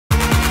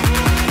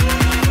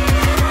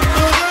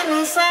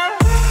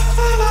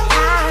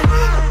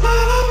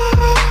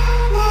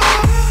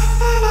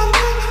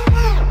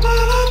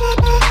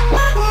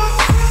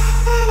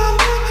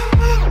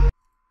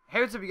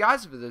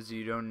guys, for those of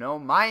you who don't know,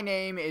 my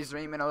name is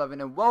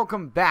Raymond11 and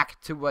welcome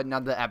back to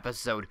another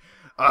episode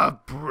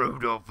of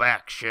Brutal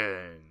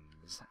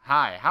Factions.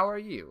 Hi, how are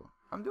you?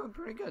 I'm doing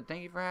pretty good.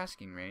 Thank you for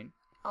asking, Rain.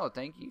 Oh,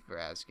 thank you for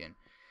asking.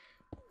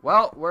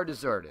 Well, we're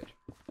deserted.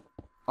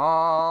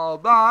 All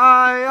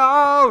by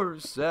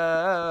ourselves.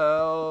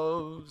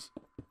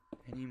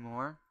 Any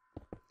more?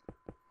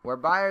 We're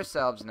by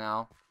ourselves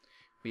now.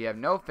 We have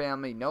no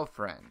family, no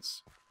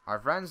friends. Our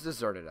friends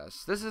deserted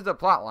us. This is the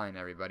plot line,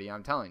 everybody.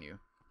 I'm telling you.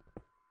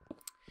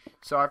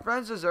 So our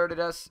friends deserted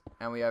us,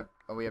 and we have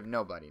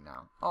nobody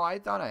now. Oh, I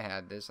thought I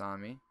had this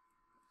on me.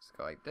 Let's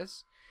go like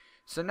this.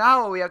 So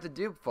now what we have to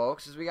do,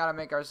 folks, is we got to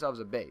make ourselves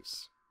a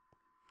base.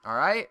 All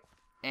right?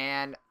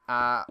 And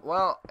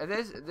well,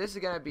 this is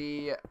gonna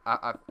be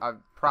a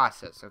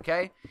process.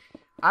 Okay?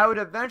 I would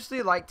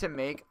eventually like to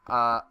make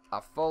a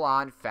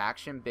full-on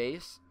faction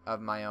base of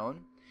my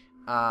own.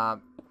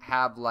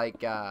 Have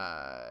like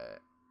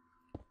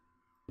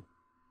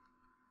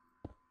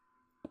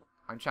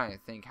I'm trying to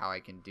think how I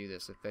can do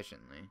this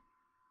efficiently.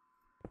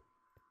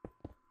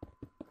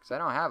 Because I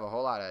don't have a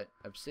whole lot of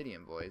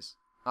obsidian, boys.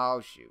 Oh,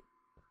 shoot.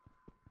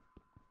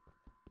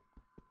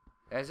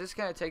 Is this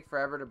going to take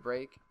forever to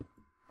break?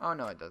 Oh,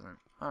 no, it doesn't.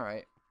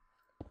 Alright.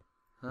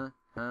 Huh.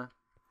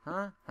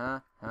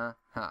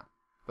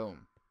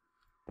 Boom.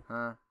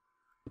 Ha.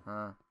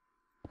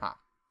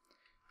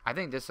 I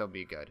think this will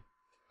be good.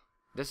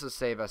 This will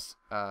save us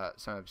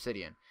some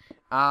obsidian.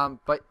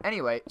 But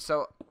anyway,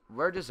 so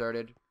we're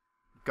deserted.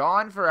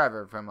 Gone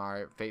forever from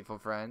our faithful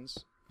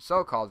friends.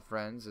 So-called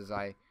friends, as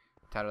I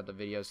titled the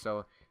video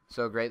so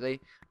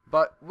greatly.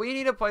 But we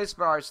need a place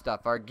for our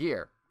stuff, our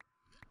gear.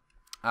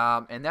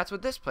 And that's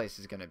what this place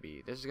is going to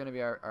be. This is going to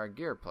be our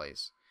gear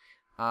place.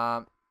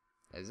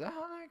 Is that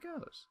how that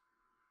goes?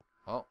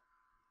 Oh.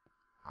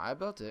 I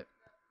built it.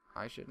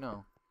 I should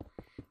know.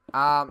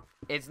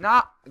 It's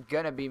not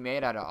going to be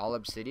made out of all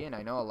obsidian.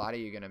 I know a lot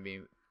of you are going to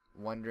be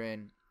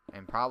wondering,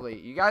 and probably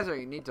you guys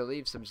need to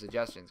leave some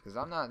suggestions, because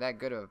I'm not that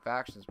good of a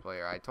factions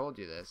player. I told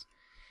you this.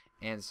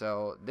 And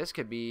so this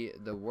could be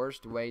the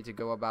worst way to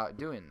go about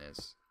doing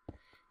this.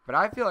 But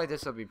I feel like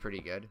this will be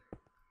pretty good.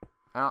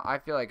 I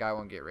feel like I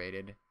won't get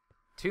raided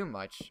too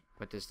much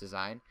with this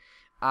design.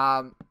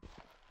 And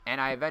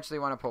I eventually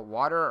want to put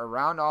water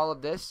around all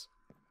of this.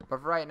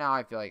 But for right now,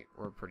 I feel like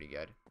we're pretty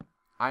good.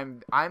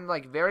 I'm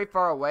like very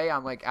far away.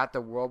 I'm like at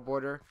the world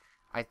border,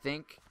 I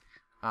think.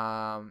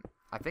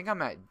 I think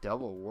I'm at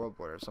double world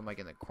border, so I'm like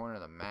in the corner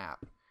of the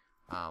map,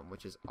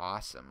 which is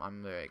awesome.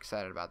 I'm very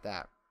excited about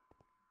that.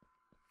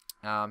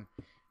 But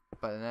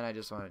then I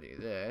just want to do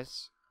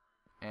this,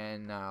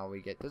 and now we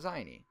get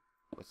designy.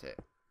 What's it?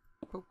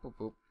 Boop boop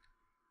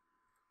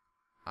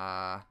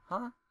boop.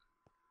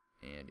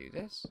 And do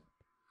this.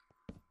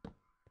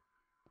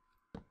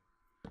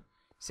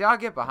 See, I'll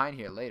get behind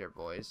here later,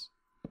 boys.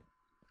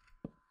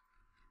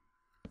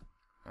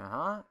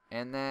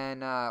 And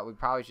then we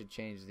probably should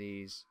change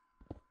these.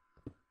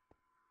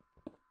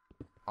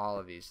 All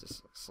of these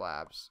to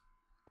slabs.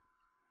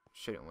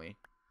 Shouldn't we?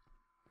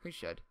 We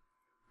should.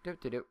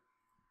 Doop.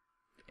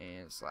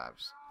 And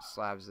slabs.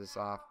 Slabs this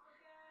off.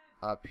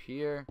 Up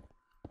here.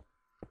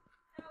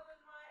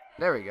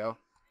 There we go.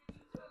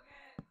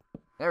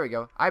 There we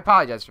go. I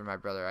apologize for my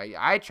brother.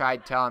 I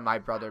tried telling my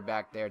brother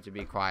back there to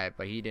be quiet,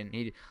 but he didn't.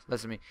 He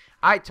listen to me.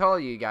 I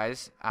told you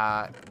guys,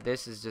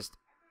 this is just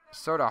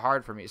sort of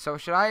hard for me. So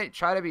should I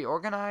try to be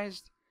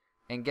organized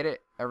and get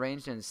it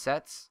arranged in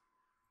sets?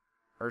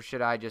 Or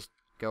should I just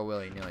go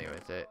willy-nilly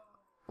with it?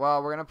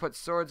 Well, we're going to put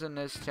swords in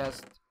this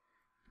chest.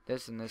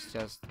 This in this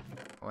chest.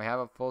 We have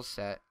a full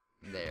set.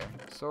 There.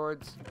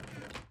 Swords.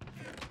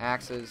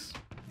 Axes.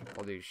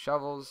 We'll do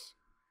shovels.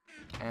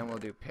 And we'll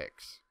do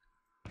picks.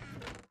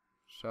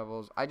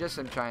 Shovels. I just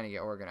am trying to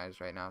get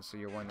organized right now, so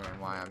you're wondering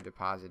why I'm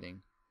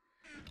depositing.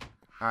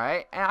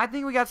 Alright. And I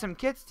think we got some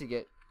kits to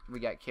get. We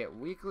got kit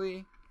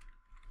weekly.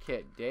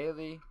 Kit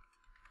daily.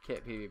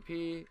 Kit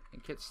PvP.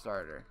 And kit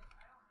starter.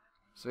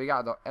 So we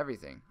got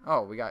everything.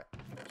 Oh, we got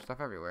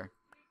stuff everywhere.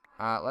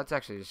 Let's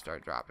actually just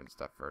start dropping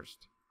stuff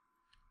first.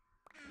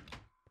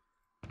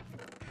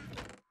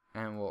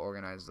 And we'll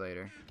organize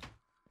later.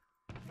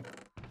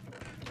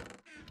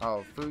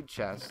 Oh, food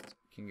chest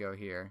can go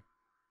here.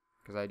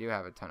 Because I do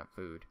have a ton of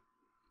food.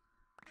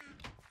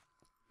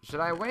 Should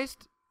I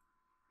waste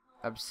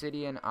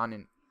obsidian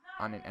on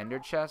an ender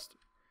chest?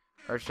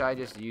 Or should I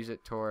just use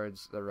it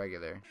towards the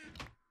regular?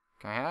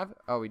 Can I have?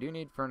 Oh, we do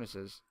need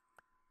furnaces.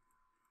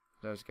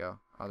 Those go.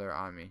 Oh, they're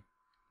on me.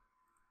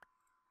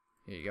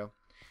 Here you go.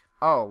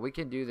 Oh, we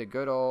can do the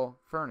good old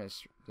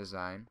furnace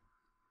design.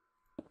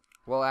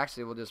 Well,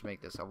 actually, we'll just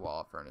make this a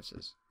wall of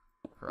furnaces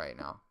for right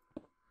now.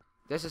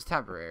 This is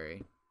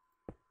temporary.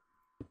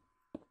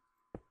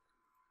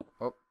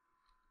 Oh,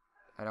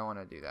 I don't want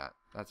to do that.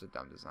 That's a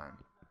dumb design.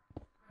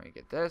 Let me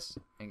get this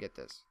and get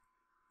this.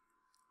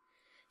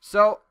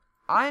 So,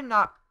 I'm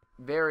not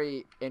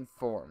very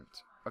informed.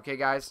 Okay,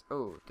 guys?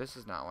 Oh, this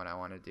is not what I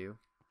want to do.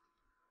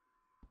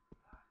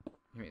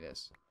 Give me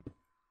this.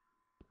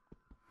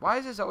 Why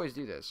does this always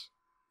do this?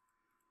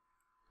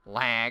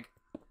 Lag.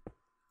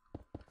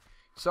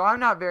 So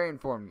I'm not very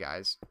informed,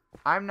 guys.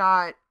 I'm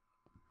not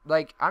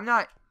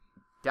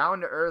down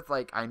to earth,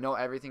 like I know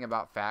everything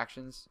about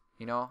factions,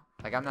 you know?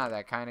 Like I'm not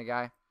that kind of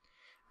guy.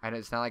 And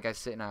it's not like I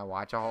sit and I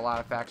watch a whole lot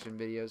of faction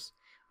videos.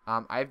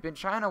 I've been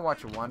trying to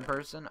watch one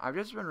person. I've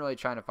just been really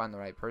trying to find the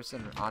right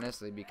person,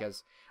 honestly,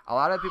 because a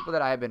lot of people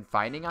that I have been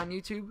finding on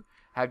YouTube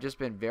have just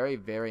been very,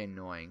 very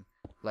annoying.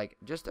 Like,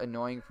 just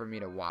annoying for me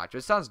to watch.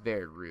 It sounds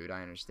very rude,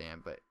 I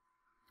understand, but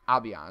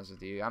I'll be honest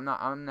with you. I'm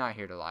not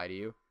here to lie to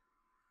you.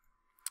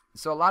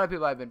 So a lot of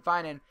people I've been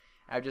finding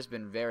have just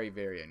been very,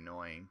 very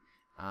annoying,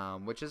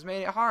 which has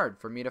made it hard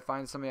for me to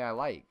find somebody I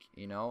like,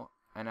 you know,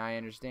 and I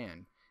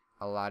understand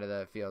a lot of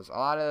the feels. A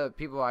lot of the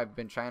people I've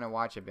been trying to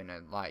watch have been a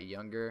lot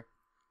younger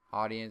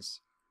audience.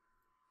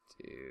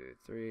 2,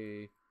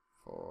 3,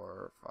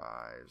 4,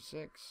 5,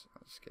 6.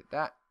 Let's get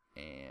that,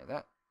 and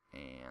that,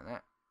 and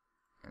that,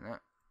 and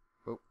that.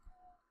 Oop.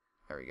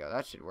 There we go.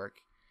 That should work.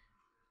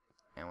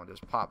 And we'll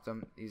just pop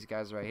them, these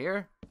guys right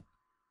here.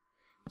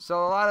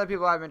 So a lot of the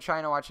people I've been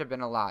trying to watch have been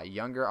a lot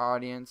younger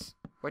audience,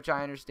 which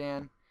I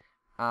understand.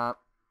 I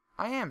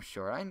am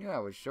short. I knew I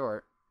was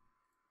short.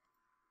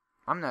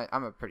 I'm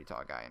a pretty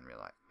tall guy in real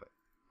life, but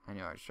I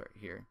knew I was short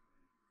here.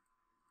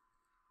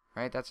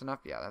 Right? That's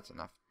enough? Yeah, that's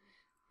enough.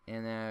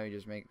 And then we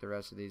just make the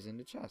rest of these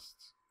into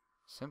chests.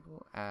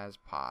 Simple as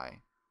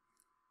pie.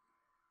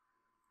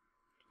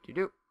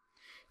 Do-do.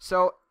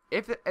 So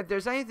if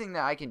there's anything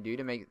that I can do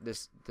to make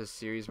this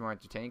series more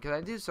entertaining, because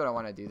I do sort of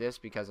want to do this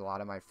because a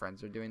lot of my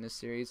friends are doing this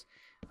series,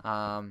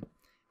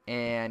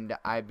 and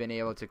I've been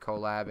able to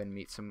collab and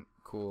meet some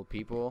cool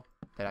people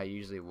that I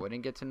usually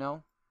wouldn't get to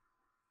know.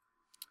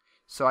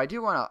 So I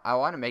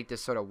want to make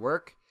this sort of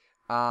work,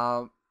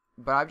 but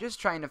I'm just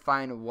trying to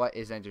find what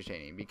is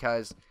entertaining,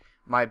 because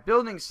my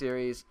building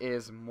series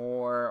is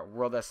more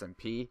World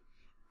SMP.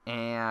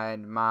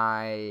 And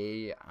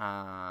my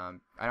I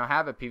don't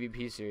have a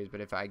PvP series, but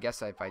if I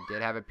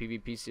did have a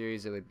PvP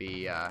series, it would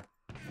be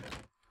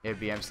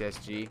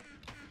MCSG.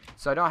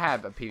 So I don't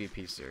have a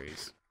PvP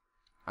series.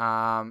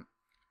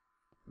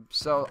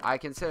 So I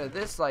consider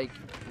this like,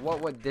 what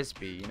would this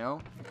be? You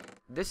know,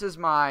 this is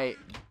my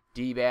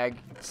D-bag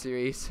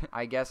series,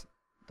 I guess.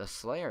 The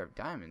Slayer of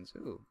Diamonds.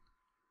 Ooh,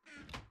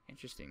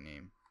 interesting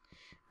name.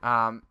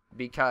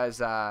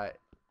 Because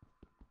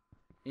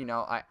you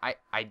know,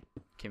 I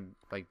can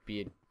like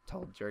be a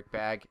total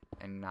jerkbag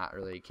and not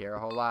really care a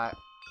whole lot.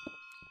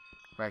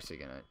 We're actually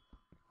gonna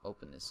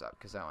open this up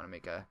because I want to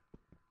make a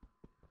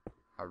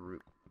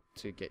route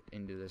to get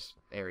into this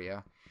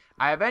area.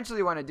 I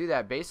eventually want to do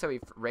that base that we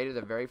raided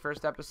the very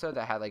first episode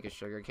that had like a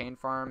sugarcane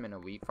farm and a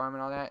wheat farm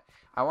and all that.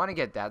 I want to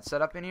get that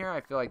set up in here.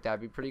 I feel like that'd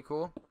be pretty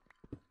cool.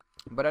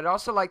 But I'd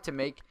also like to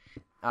make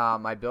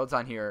my builds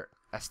on here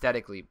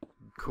aesthetically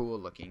cool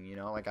looking, you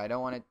know, like I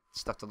don't want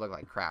stuff to look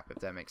like crap, if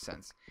that makes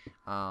sense.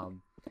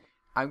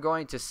 I'm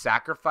going to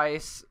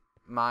sacrifice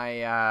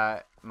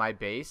my my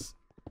base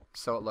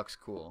so it looks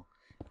cool,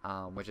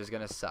 which is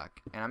gonna suck.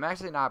 And I'm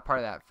actually not part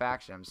of that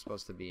faction I'm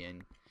supposed to be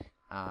in.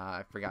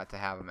 I forgot to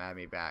have them add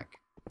me back,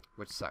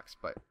 which sucks,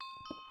 but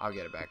I'll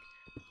get it back.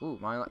 Ooh,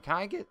 can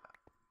I get?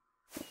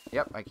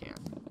 Yep, I can.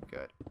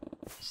 Good.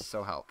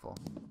 So helpful.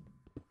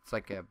 It's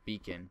like a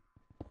beacon.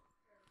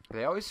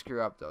 They always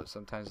screw up though.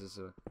 Sometimes this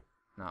will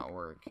not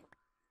work.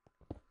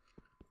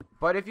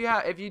 But if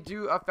you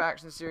do a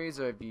faction series,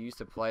 or if you used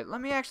to play,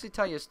 let me actually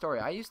tell you a story.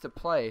 I used to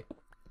play.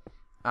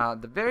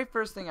 The very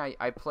first thing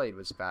I played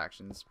was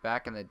factions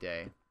back in the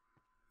day.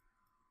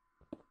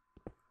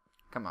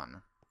 Come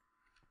on.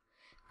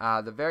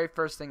 The very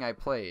first thing I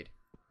played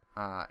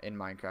in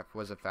Minecraft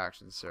was a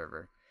faction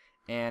server,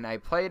 and I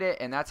played it,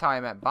 and that's how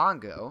I met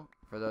Bongo.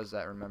 For those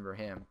that remember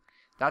him,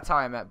 that's how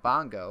I met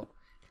Bongo.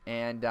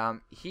 And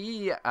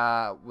he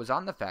was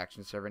on the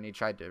faction server, and he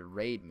tried to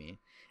raid me.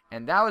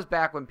 And that was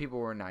back when people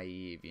were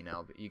naive, you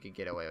know, but you could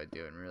get away with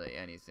doing really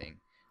anything.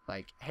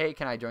 Like, hey,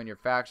 can I join your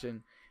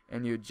faction?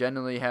 And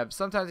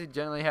sometimes you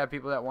generally have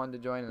people that wanted to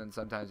join, and then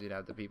sometimes you'd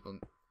have the people.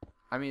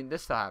 I mean,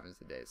 this still happens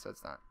today, so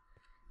it's not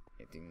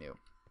anything new.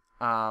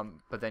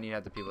 But then you'd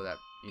have the people that,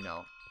 you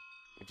know,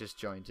 just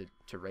joined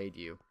to raid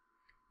you.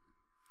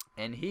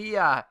 And he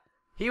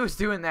was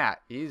doing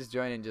that. He was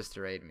joining just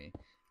to raid me.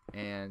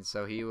 And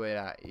so he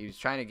was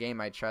trying to gain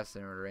my trust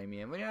in order to raid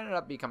me, and we ended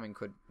up becoming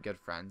good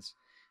friends.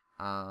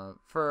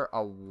 For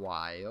a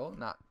while.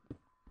 Not,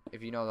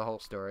 if you know the whole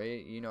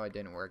story, you know it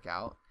didn't work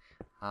out.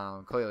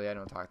 Clearly I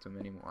don't talk to him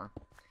anymore.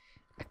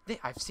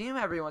 I've seen him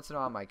every once in a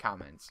while in my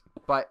comments,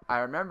 but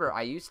I remember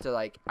I used to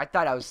I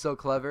thought I was so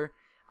clever.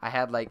 I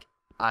had like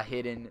a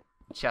hidden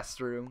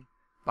chest room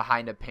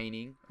behind a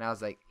painting, and I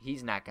was like,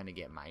 he's not gonna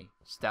get my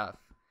stuff,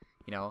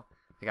 you know.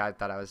 Like I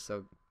thought I was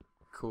so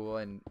cool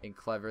and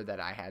clever that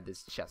I had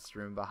this chest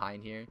room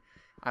behind here.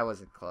 I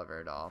wasn't clever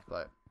at all,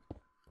 but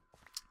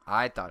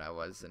I thought I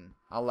was, and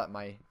I'll let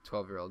my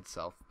 12-year-old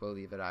self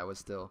believe that I was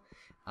still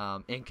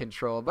in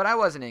control, but I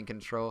wasn't in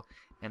control,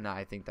 and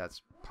I think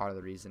that's part of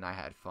the reason I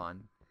had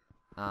fun.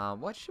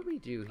 What should we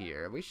do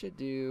here? We should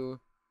do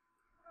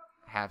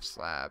half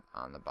slab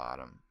on the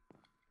bottom,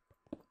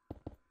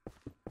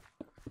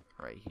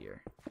 right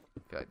here.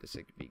 I feel like this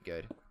could be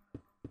good.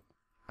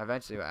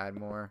 Eventually we'll add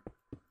more.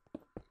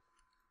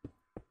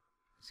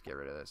 Let's get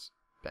rid of this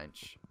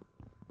bench.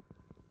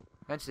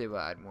 Eventually we'll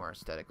add more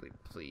aesthetically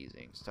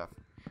pleasing stuff.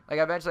 Like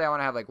eventually I want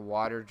to have like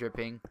water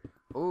dripping.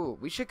 Ooh,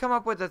 we should come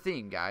up with a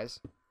theme, guys.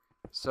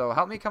 So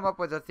help me come up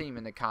with a theme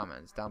in the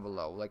comments down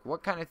below. Like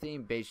what kind of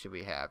theme base should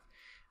we have?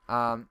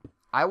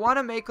 I want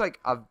to make like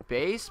a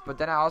base, but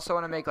then I also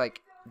want to make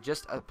like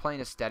just a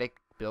plain aesthetic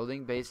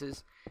building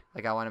bases.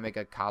 Like I want to make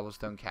a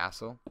cobblestone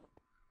castle.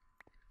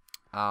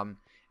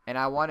 And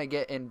I want to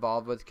get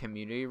involved with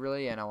community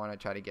really, and I want to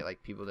try to get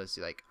like people to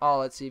see like, oh,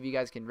 let's see if you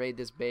guys can raid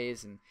this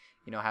base, and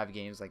you know, have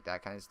games like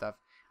that kind of stuff.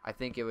 I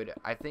think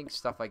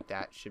stuff like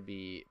that should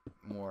be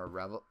more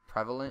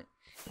prevalent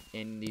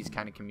in these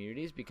kind of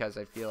communities, because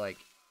I feel like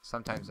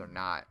sometimes they're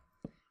not,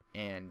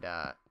 and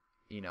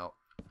you know,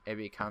 it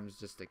becomes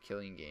just a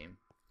killing game,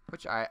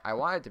 which I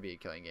want it to be a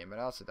killing game, but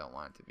I also don't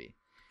want it to be.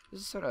 This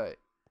is sort of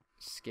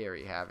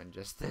scary having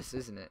just this,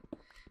 isn't it?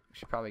 We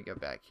should probably go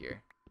back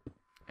here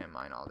and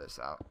mine all this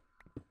out.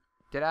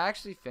 Did I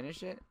actually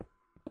finish it?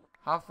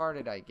 How far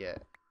did I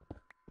get?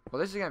 Well,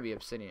 this is gonna be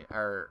obsidian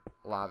or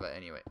lava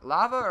anyway.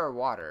 Lava or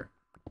water?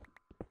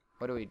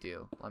 What do we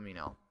do? Let me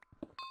know.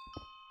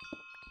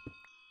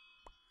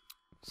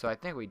 So I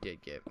think we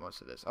did get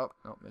most of this. Oh,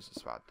 no, missed a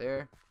spot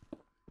there.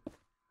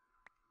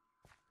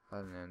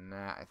 Other than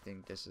that, I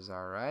think this is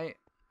alright.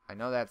 I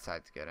know that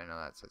side's good. I know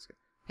that side's good.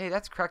 Hey,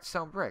 that's cracked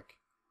stone brick.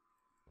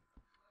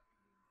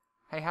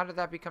 Hey, how did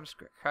that become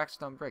cracked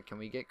stone brick? Can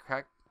we get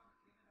cracked?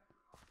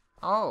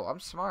 Oh, I'm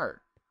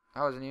smart.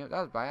 That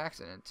was by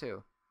accident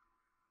too.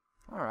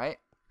 All right.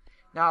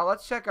 Now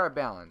let's check our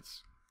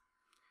balance.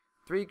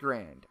 3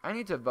 grand. I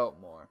need to vote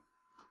more.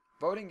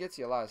 Voting gets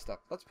you a lot of stuff.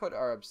 Let's put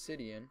our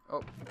obsidian.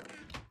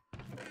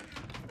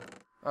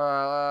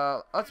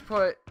 Let's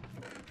put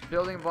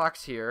building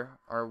blocks here.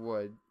 Our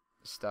wood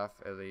stuff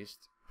at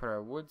least. Put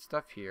our wood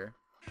stuff here.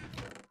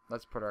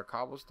 Let's put our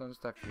cobblestone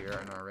stuff here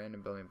and our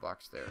random building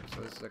blocks there.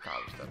 So this is a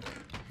cobblestone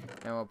thing.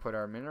 And we'll put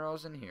our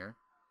minerals in here.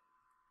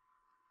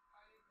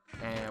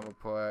 And we'll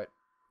put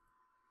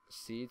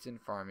seeds and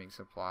farming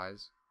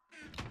supplies.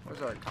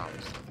 Where's our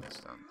cobblestone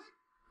stones?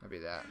 That'll be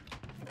that.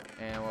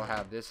 And we'll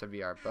have this will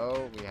be our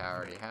bow. We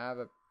already have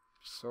a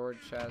sword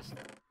chest.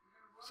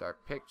 It's our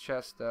pick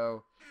chest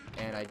though.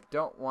 And I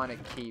don't want to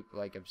keep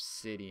like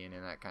obsidian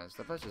and that kind of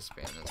stuff. Let's just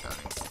spam this on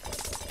me.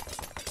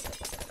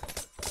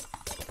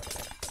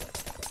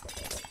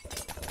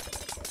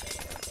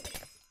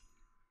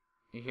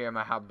 You hear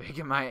how big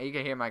am I? You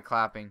can hear my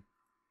clapping.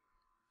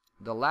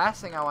 The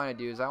last thing I want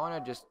to do is I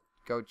want to just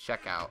go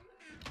check out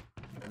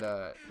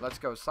let's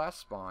go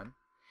 /spawn,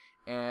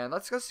 and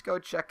let's just go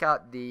check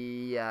out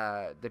the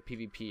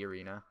PvP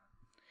arena.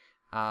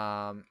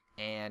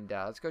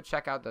 Let's go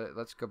check out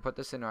let's go put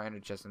this in our ender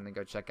chest and then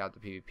go check out the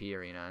PvP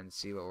arena and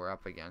see what we're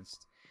up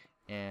against.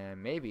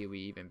 And maybe we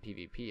even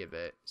PvP a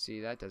bit. See,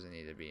 that doesn't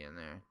need to be in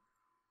there.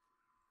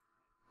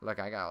 Look,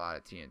 I got a lot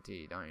of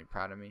TNT. Don't you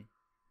proud of me?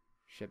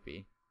 Should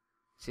be.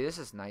 See, this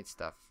is night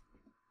stuff.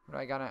 What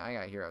do I got? I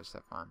got hero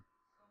stuff on.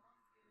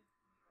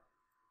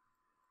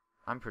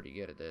 I'm pretty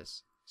good at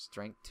this.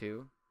 Strength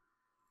 2.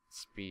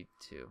 Speed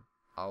 2.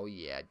 Oh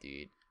yeah,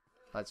 dude.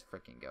 Let's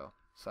freaking go.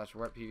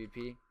 /warp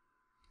PvP.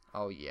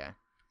 Oh yeah.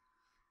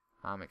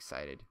 I'm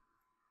excited.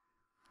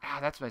 Ah,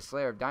 that's my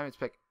Slayer of Diamonds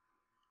pick.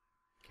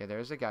 Okay,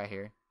 there's a guy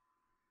here.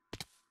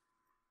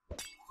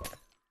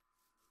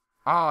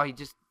 Oh, he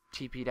just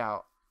TP'd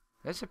out.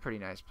 This is a pretty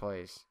nice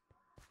place.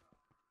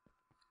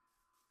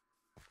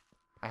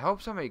 I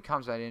hope somebody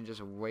comes. I didn't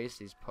just waste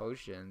these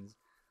potions.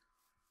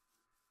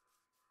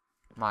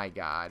 My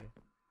god.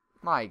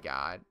 My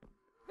god.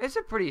 It's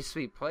a pretty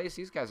sweet place.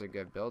 These guys are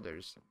good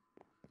builders.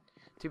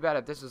 Too bad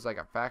if this was like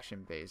a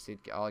faction base, they'd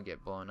all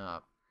get blown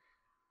up.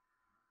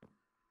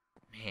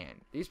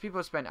 Man, these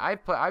people spend...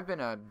 I've been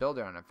a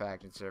builder on a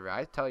faction server.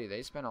 I tell you,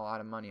 they spend a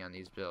lot of money on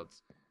these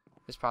builds.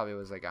 This probably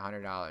was like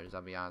 $100,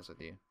 I'll be honest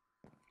with you.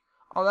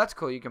 Oh, that's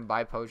cool. You can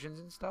buy potions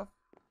and stuff.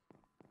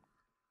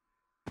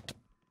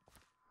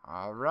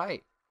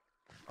 Alright.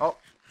 Oh,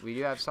 we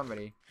do have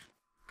somebody.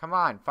 Come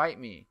on, fight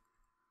me.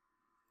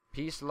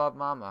 Peace, love,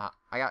 mama.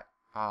 I got...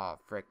 Oh,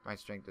 frick. My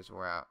strength is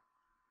wore out.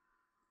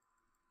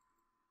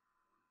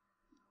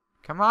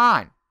 Come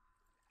on.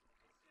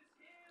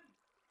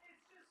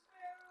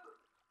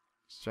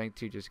 Strength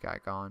 2 just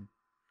got gone.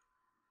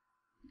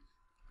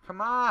 Come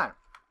on.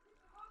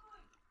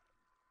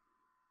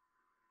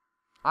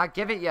 I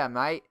give it ya,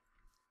 mate.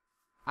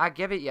 I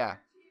give it ya.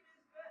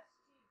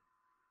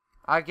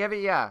 I give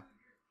it ya.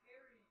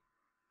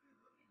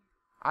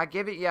 I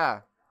give it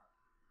ya.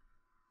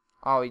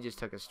 Oh, he just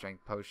took a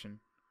strength potion.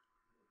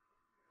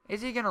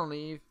 Is he gonna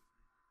leave?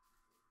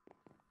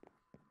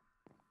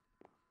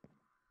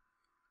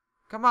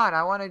 Come on,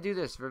 I want to do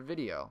this for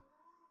video.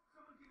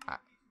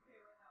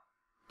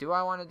 Do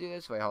I want to do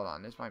this? Wait, hold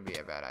on. This might be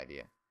a bad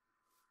idea.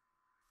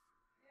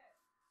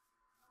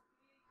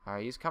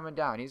 Alright, he's coming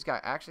down. He's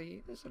got...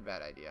 Actually, this is a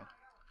bad idea.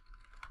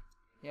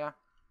 Yeah.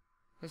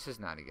 This is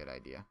not a good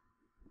idea.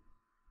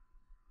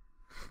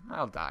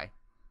 I'll die.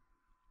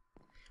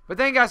 But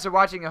thank you guys for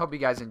watching. I hope you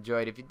guys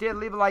enjoyed. If you did,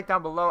 leave a like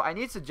down below. I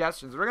need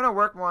suggestions. We're going to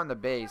work more on the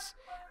base.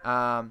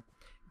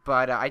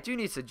 But I do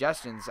need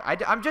suggestions.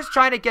 I'm just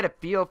trying to get a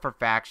feel for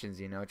factions,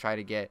 you know. Try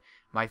to get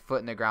my foot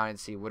in the ground and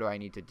see what do I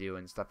need to do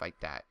and stuff like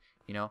that,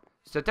 you know.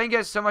 So thank you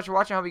guys so much for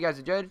watching. I hope you guys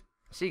enjoyed.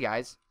 See you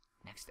guys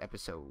next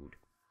episode.